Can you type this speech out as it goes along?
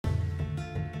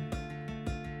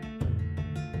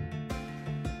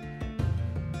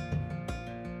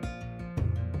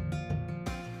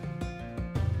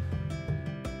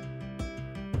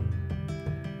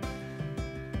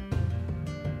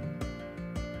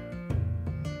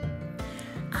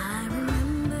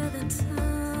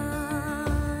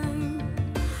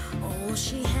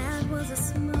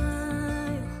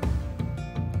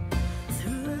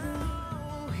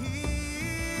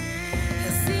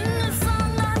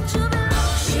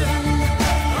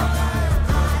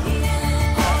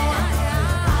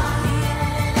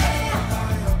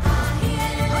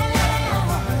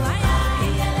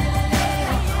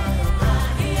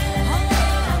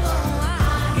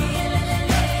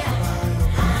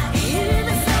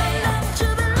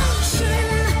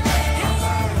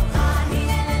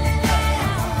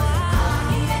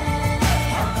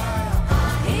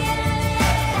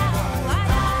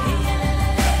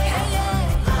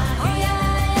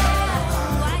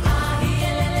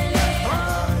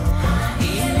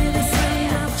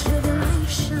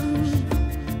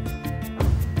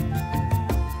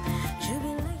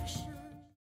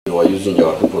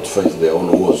not fight their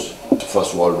own wars. The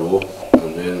First World War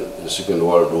and then the Second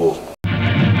World War.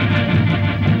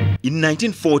 In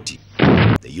 1940,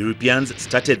 the Europeans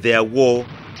started their war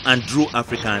and drew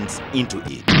Africans into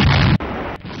it.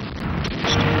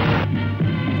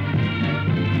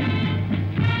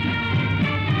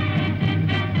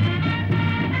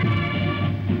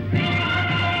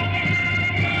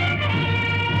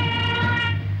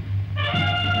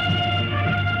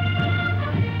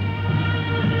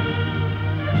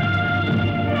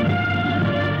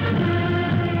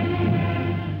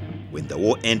 When the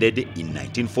war ended in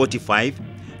 1945,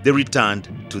 they returned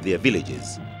to their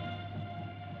villages.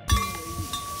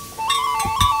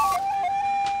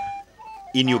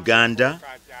 In Uganda,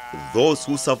 those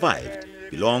who survived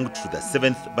belonged to the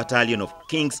 7th Battalion of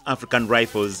King's African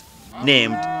Rifles,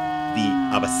 named the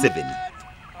Abaseveni.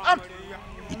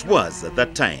 It was at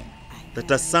that time that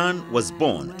a son was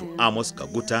born to Amos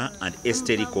Kaguta and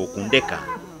Esteriko Kundeka.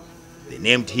 They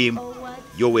named him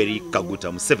Yoweri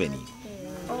Kaguta Museveni.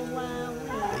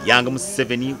 The young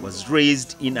Museveni was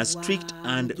raised in a strict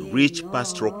and rich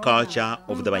pastoral culture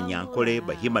of the Banyankole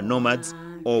Bahima nomads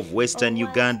of Western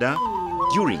Uganda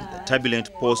during the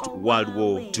turbulent post-World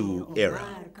War II era.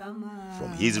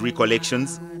 From his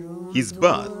recollections, his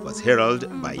birth was heralded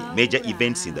by major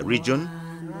events in the region: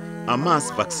 a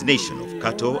mass vaccination of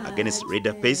cattle against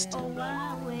Raider pest,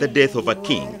 the death of a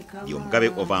king, the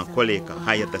Omugabe of Ankole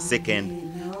Kahaya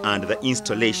II, and the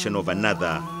installation of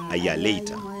another a year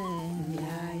later.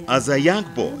 As a young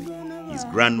boy, his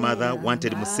grandmother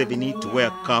wanted Museveni to wear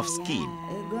calf skin,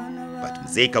 but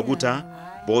Mzee Kaguta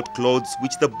bought clothes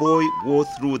which the boy wore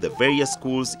through the various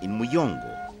schools in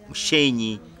Muyongo,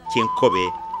 Mushenyi,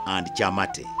 Kyenkobe, and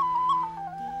Jamate.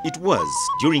 It was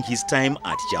during his time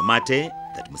at Jamate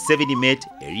that Museveni met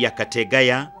Elia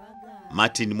Kategaya,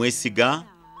 Martin Mwesiga,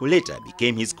 who later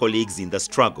became his colleagues in the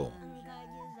struggle.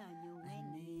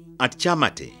 At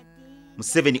Jamate,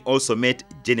 Museveni also met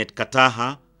Janet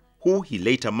Kataha, who he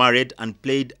later married and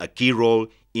played a key role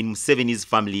in Museveni's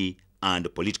family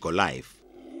and political life.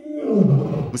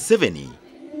 Museveni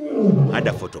had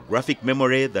a photographic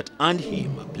memory that earned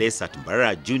him a place at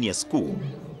Mbarara Junior School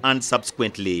and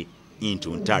subsequently into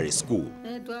Ntare School.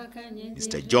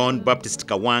 Mr. John Baptist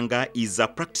Kawanga is a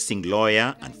practicing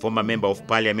lawyer and former member of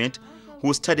parliament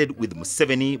who studied with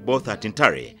Museveni both at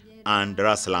Ntare and Dar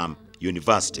es Salaam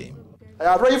University.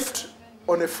 I arrived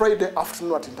on a Friday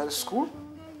afternoon at Ntare School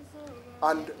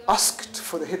and asked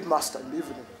for the headmaster in the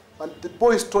evening. And the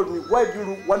boys told me, why do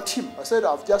you want him? I said,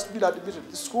 I've just been admitted to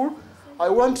this school. I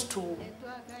want to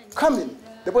come in.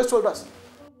 The boys told us,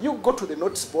 you go to the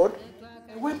notice board.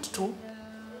 I went to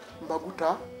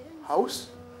Mbaguta house,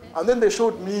 and then they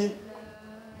showed me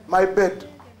my bed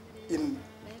in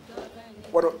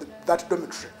one of that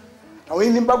dormitory. Now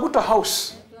in Mbaguta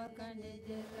house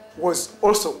was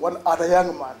also one other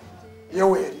young man,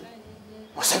 Yoweri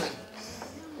Museveni.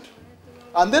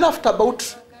 And then after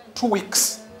about 2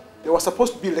 weeks, there were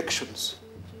supposed to be elections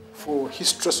for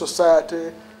History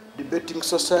Society, Debating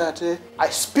Society. I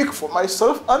speak for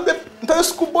myself, and the entire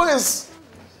school boys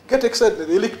get excited.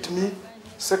 They elect me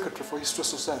secretary for History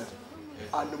Society,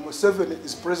 and Museveni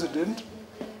is president,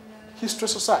 History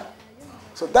Society.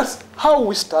 So that's how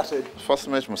we started. First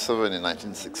met Museveni in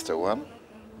 1961.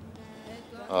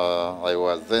 I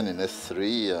was then in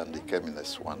S3 and he came in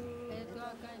S1.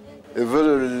 A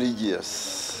very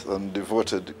religious and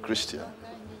devoted Christian.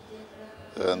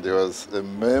 And he was a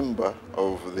member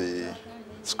of the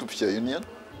Scripture Union.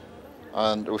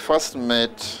 And we first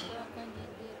met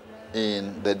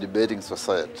in the debating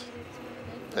society,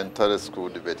 the Ntare School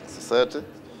Debating Society,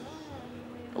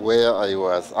 where I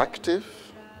was active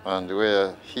and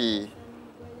where he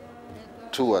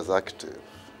too was active.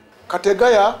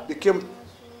 Kategaya became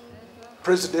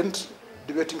president,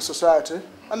 debating society,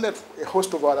 and then a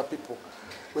host of other people.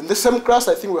 In the same class,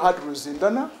 I think we had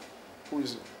Rosindana, who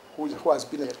has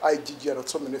been at IGG and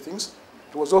so many things.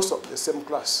 It was also the same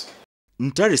class.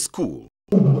 Ntare School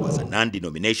was a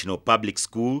non-denominational public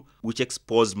school which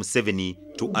exposed Museveni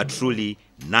to a truly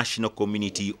national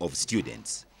community of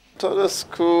students. Ntare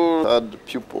School had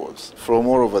pupils from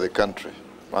all over the country,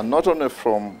 and not only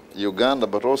from Uganda,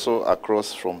 but also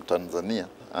across from Tanzania,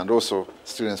 and also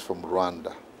students from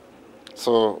Rwanda.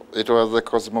 So it was a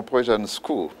cosmopolitan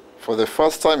school. For the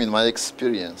first time in my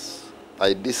experience,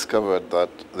 I discovered that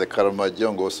the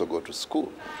Karamajong also go to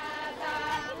school.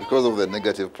 Because of the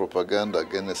negative propaganda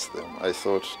against them, I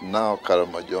thought now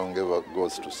Karamajong ever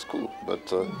goes to school. But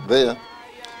there,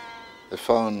 I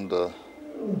found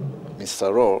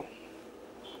Mr. Roll,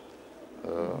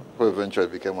 who eventually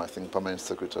became, I think, permanent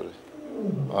secretary.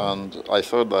 And I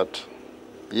thought that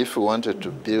if we wanted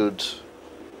to build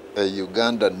a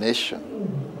Uganda nation,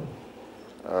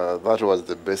 that was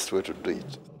the best way to do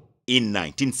it. In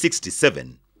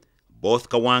 1967, both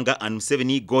Kawanga and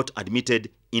Museveni got admitted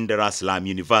in Dar es Salaam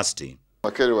University.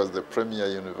 Makerere was the premier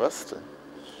university.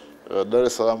 Dar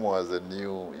es Salaam was a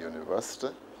new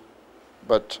university.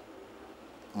 But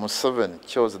Museveni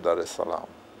chose Dar es Salaam,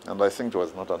 and I think it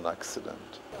was not an accident.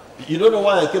 You don't know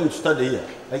why I came to study here.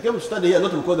 I came to study here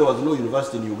not because there was no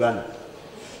university in Uganda,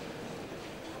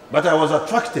 but I was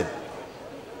attracted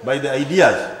by the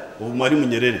ideas of Mwalimu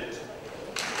Nyerere.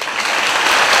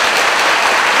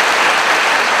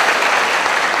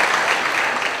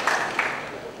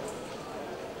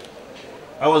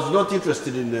 I was not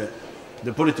interested in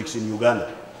the politics in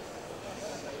Uganda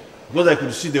because I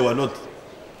could see they were not.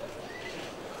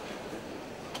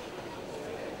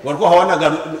 Walikuwa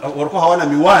hawana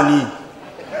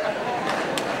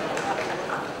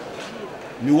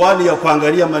miwani ya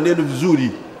kuangalia maneno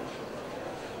vizuri.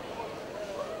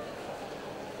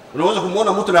 Unaweza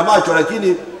kumuona mtu na macho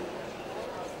lakini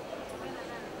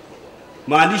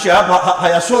maandishi hapa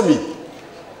hayasomi.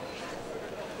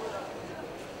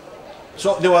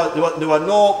 So there were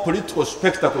no political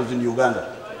spectacles in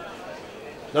Uganda.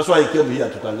 That's why I came here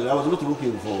to Tanzania. I was not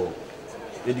looking for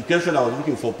education, I was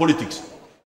looking for politics.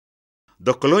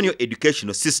 The colonial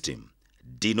educational system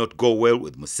did not go well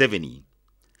with Museveni.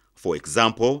 For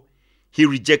example, he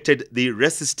rejected the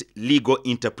racist legal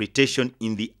interpretation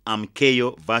in the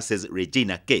Amkeyo versus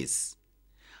Regina case.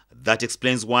 That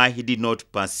explains why he did not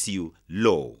pursue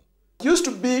law. It used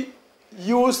to be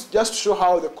used just to show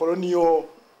how the colonial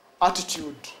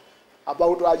attitude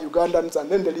about our Ugandans and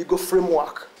then the legal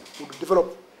framework would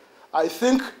develop. I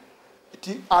think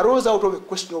it arose out of a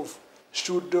question of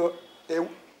should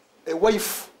a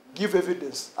wife give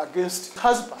evidence against her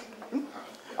husband.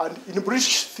 And in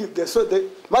British, the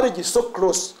marriage is so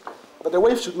close that the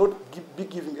wife should not be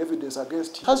giving evidence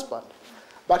against her husband.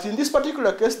 But in this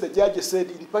particular case, the judge said,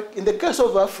 in the case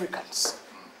of Africans,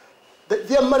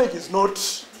 their marriage is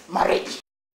not marriage.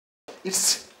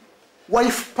 It's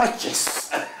wife purchase.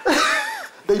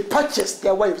 They purchase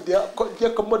their wives,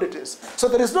 their commodities. So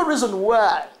there is no reason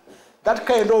why that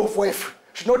kind of wife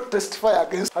should not testify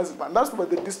against husband. That's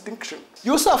the distinction.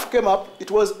 Yusuf came up,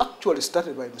 it was actually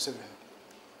started by Museveni.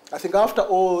 I think after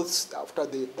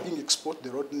the being exposed, the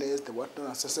rottenness, the whatnot,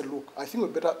 I said, look, I think we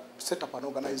better set up an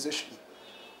organization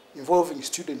involving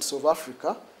students of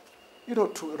Africa,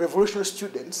 to revolutionary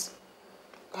students,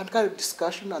 and kind of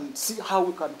discussion and see how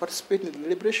we can participate in the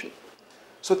liberation.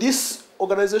 So this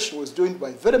organization was joined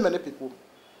by very many people.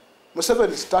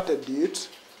 Museveni started it,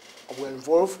 we were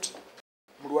involved.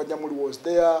 Muluwanyamuli was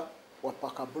there,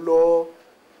 Wapakabulo,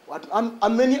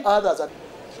 and many others.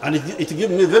 And it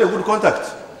gave me very good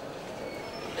contact.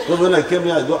 Because when I came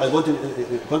here, I got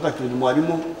in contact with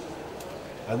Mwalimu,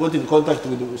 I got in contact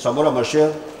with Samora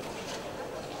Machel,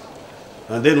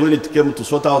 and then when it came to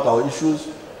sort out our issues,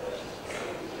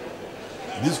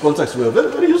 these contacts were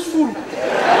very, very useful.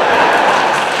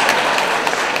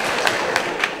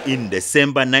 In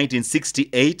December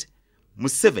 1968,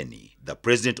 Museveni, the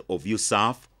president of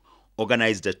USAF,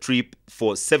 organized a trip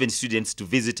for 7 students to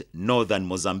visit northern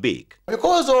Mozambique.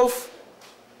 Because of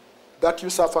that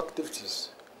USAF activities,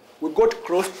 we got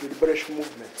close to the liberation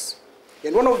movements.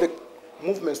 And one of the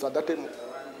movements at that time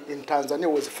in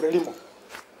Tanzania was Frelimo,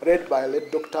 led by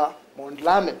late Dr.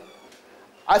 Mondlane.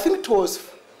 I think it was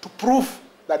to prove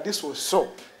that this was so,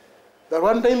 that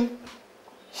one time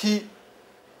he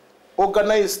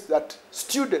organized that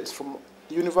students from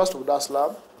the University of Dar es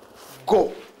Salaam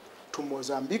go to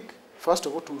Mozambique, first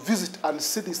of all, to visit and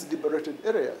see these liberated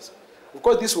areas.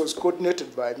 Because this was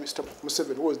coordinated by Mr.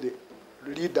 Museveni, who was the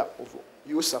leader of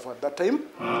USAF at that time.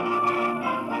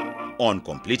 On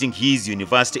completing his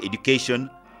university education,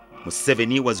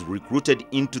 Museveni was recruited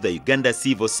into the Uganda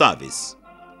Civil Service.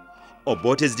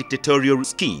 Obote's dictatorial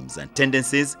schemes and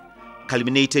tendencies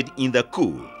culminated in the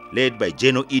coup led by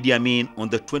General Idi Amin on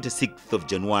the 26th of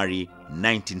January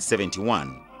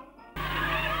 1971.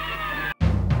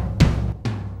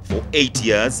 For 8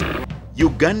 years,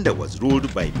 Uganda was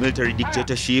ruled by military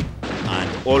dictatorship and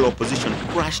all opposition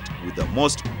crushed with the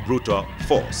most brutal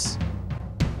force.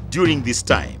 During this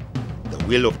time, the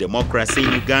wheel of democracy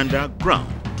in Uganda ground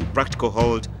to practical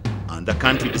halt and the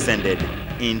country descended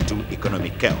into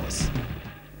economic chaos.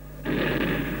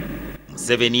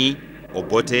 Museveni,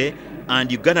 Obote, and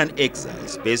Ugandan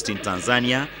exiles based in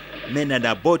Tanzania made an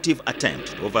abortive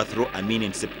attempt to overthrow Amin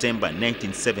in September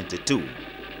 1972.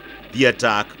 The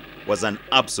attack was an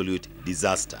absolute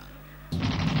disaster.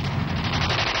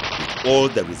 With all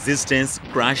the resistance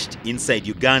crushed inside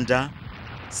Uganda,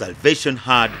 salvation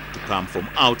had to come from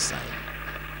outside.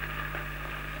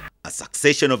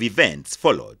 succession of events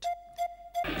followed.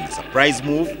 In a surprise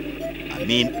move,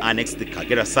 Amin annexed the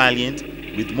Kagera salient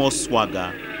with more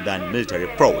swagger than military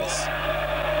prowess.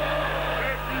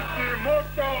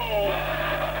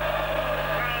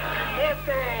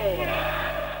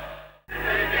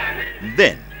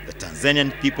 Then, the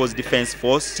Tanzanian People's Defense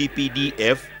Force,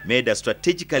 TPDF, made a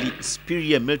strategically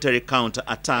superior military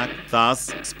counter-attack, thus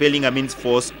expelling Amin's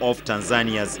force off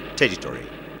Tanzania's territory.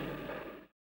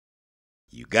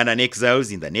 Ugandan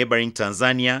exiles in the neighboring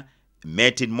Tanzania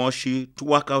met in Moshi to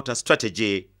work out a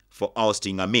strategy for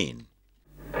ousting Amin.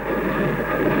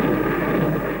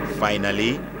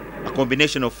 Finally, a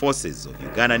combination of forces of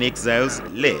Ugandan exiles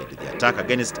led the attack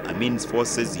against Amin's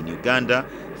forces in Uganda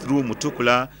through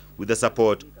Mutukula with the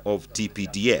support of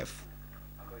TPDF.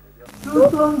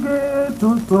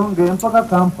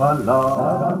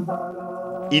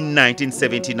 In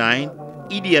 1979,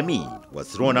 Idi Amin was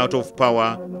thrown out of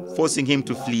power, forcing him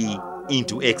to flee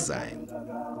into exile.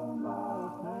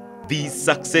 The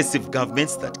successive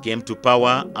governments that came to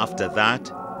power after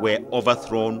that were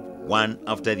overthrown one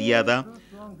after the other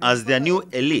as their new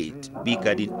elite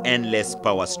bickered in endless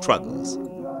power struggles.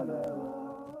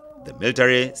 The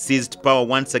military seized power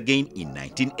once again in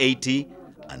 1980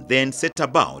 and then set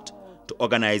about to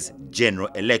organize general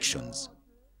elections.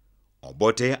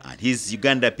 Obote and his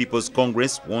Uganda People's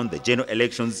Congress won the general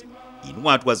elections in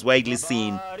what was widely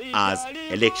seen as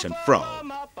election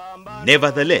fraud.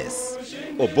 Nevertheless,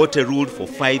 Obote ruled for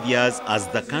 5 years as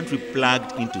the country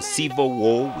plunged into civil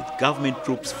war with government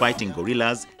troops fighting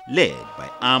guerrillas led by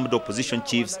armed opposition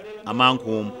chiefs, among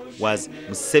whom was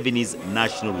Museveni's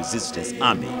National Resistance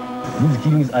Army. These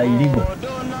killings are illegal.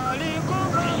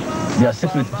 They are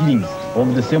secret killings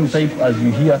of the same type as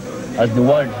you hear, as the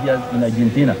world hears in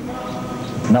Argentina.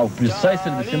 Now,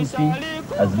 precisely the same thing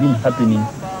has been happening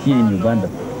here in Uganda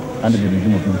under the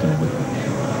regime of Milton Obote.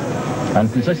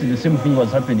 And precisely the same thing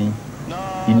was happening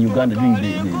in Uganda during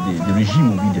the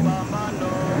regime of Idi Amin.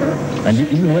 And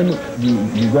even when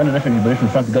the Uganda National Liberation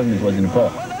Front government was in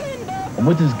power,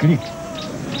 Obote's clique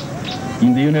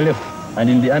in the UNLF and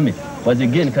in the army was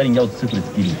again carrying out secret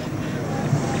killings.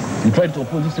 We tried to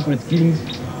oppose these secret killings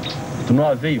to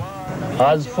no avail.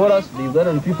 As for us, the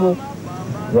Ugandan people,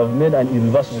 we have made an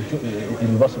irreversible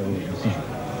decision.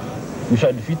 We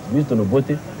shall defeat Milton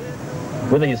Obote,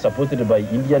 whether he's supported by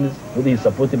Indians, whether he's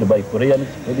supported by Koreans,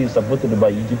 whether he's supported by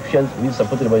Egyptians, whether he's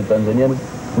supported by Tanzanians,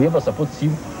 whoever supports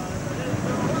him,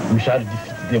 we shall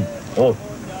defeat them all.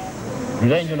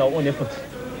 Relying on our own efforts,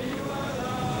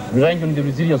 relying on the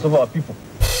resilience of our people.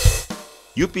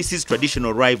 UPC's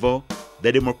traditional rival,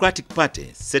 the Democratic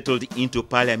Party, settled into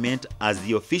parliament as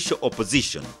the official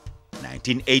opposition.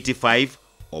 1985,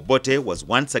 Obote was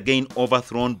once again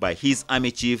overthrown by his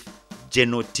army chief,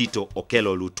 General Tito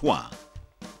Okello Lutwa.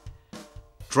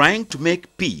 Trying to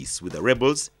make peace with the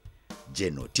rebels,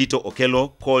 General Tito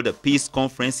Okello called a peace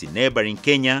conference in neighboring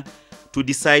Kenya to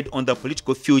decide on the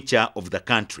political future of the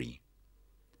country.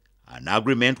 An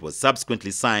agreement was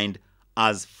subsequently signed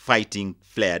as fighting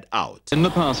flared out. In the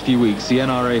past few weeks, the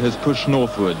NRA has pushed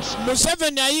northwards.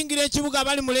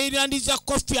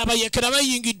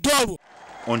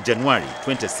 On January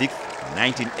 26,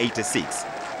 1986,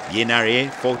 the NRA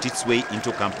fought its way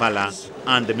into Kampala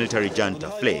and the military junta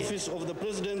fled.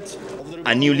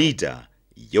 A new leader,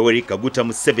 Yoweri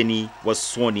Museveni, was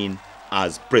sworn in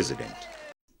as president.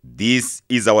 This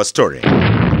is our story.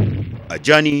 A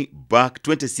journey back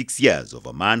 26 years of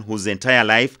a man whose entire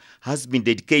life has been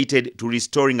dedicated to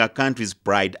restoring a country's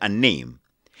pride and name.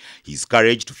 His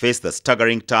courage to face the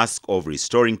staggering task of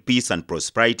restoring peace and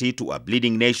prosperity to a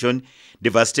bleeding nation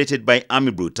devastated by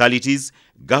army brutalities,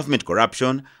 government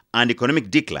corruption, and economic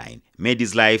decline made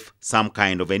his life some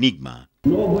kind of enigma.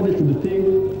 Nobody should think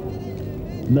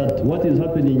that what is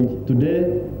happening today,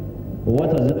 or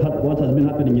what has been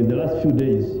happening in the last few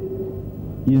days,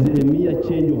 is a mere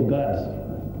change of guards.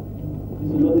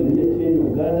 This is not a mere change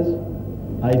of guards.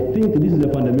 I think this is a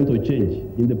fundamental change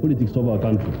in the politics of our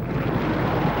country.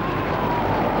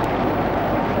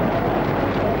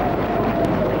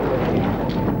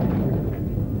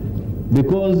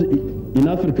 Because in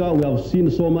Africa we have seen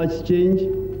so much change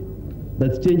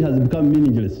that change has become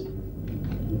meaningless.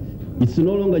 It's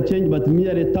no longer change but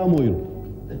merely turmoil.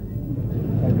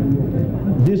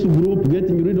 This group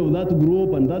getting rid of that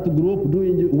group and that group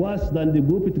doing worse than the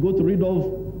group it got rid of.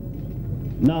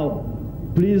 Now,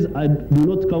 please do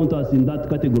not count us in that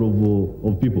category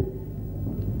of people.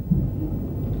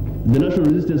 The National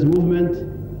Resistance Movement,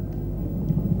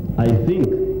 I think,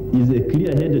 is a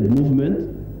clear-headed movement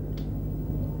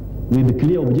with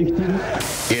clear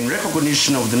objectives. In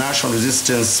recognition of the National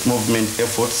Resistance Movement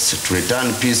efforts to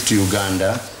return peace to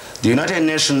Uganda, The United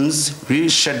Nations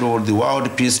rescheduled the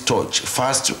World Peace Torch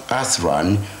first Earth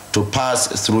Run to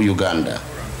pass through Uganda.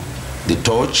 The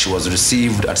torch was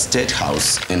received at State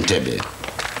House, Entebbe.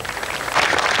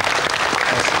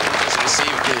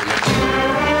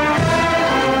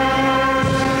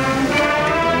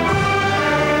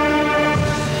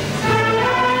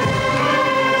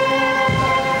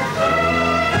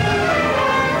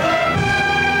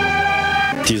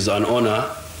 It is an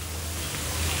honor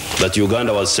that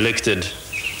Uganda was selected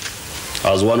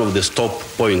as one of the stop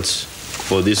points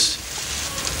for this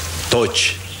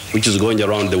torch, which is going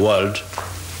around the world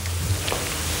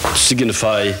to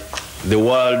signify the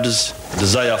world's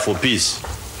desire for peace.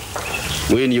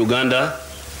 We in Uganda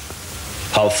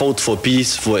have fought for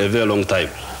peace for a very long time.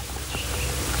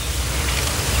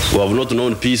 We have not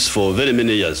known peace for very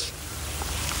many years.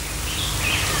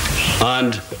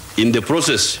 And in the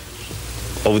process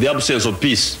of the absence of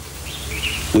peace,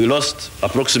 we lost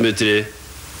approximately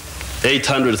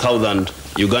 800,000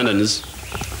 Ugandans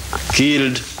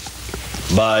killed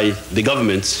by the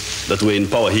governments that were in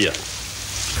power here.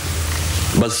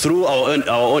 But through our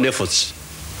own efforts,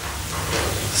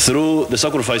 through the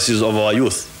sacrifices of our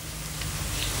youth,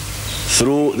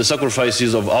 through the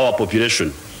sacrifices of our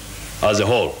population as a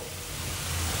whole,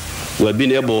 we have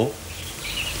been able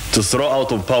to throw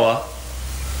out of power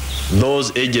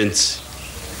those agents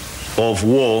of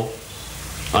war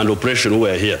and oppression who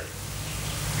are here.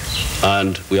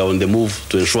 And we are on the move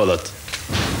to ensure that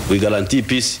we guarantee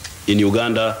peace in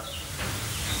Uganda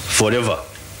forever,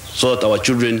 so that our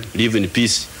children live in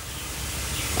peace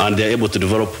and they are able to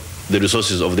develop the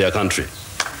resources of their country.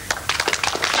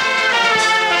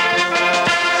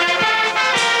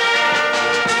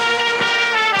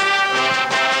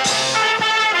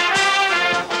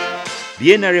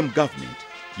 The NRM government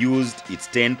used its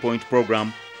 10-point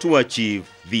program to achieve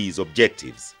these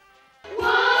objectives.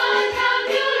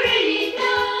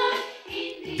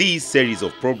 These series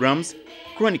of programs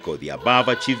chronicle the above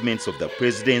achievements of the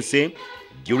presidency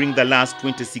during the last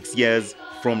 26 years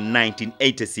from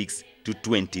 1986 to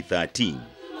 2013.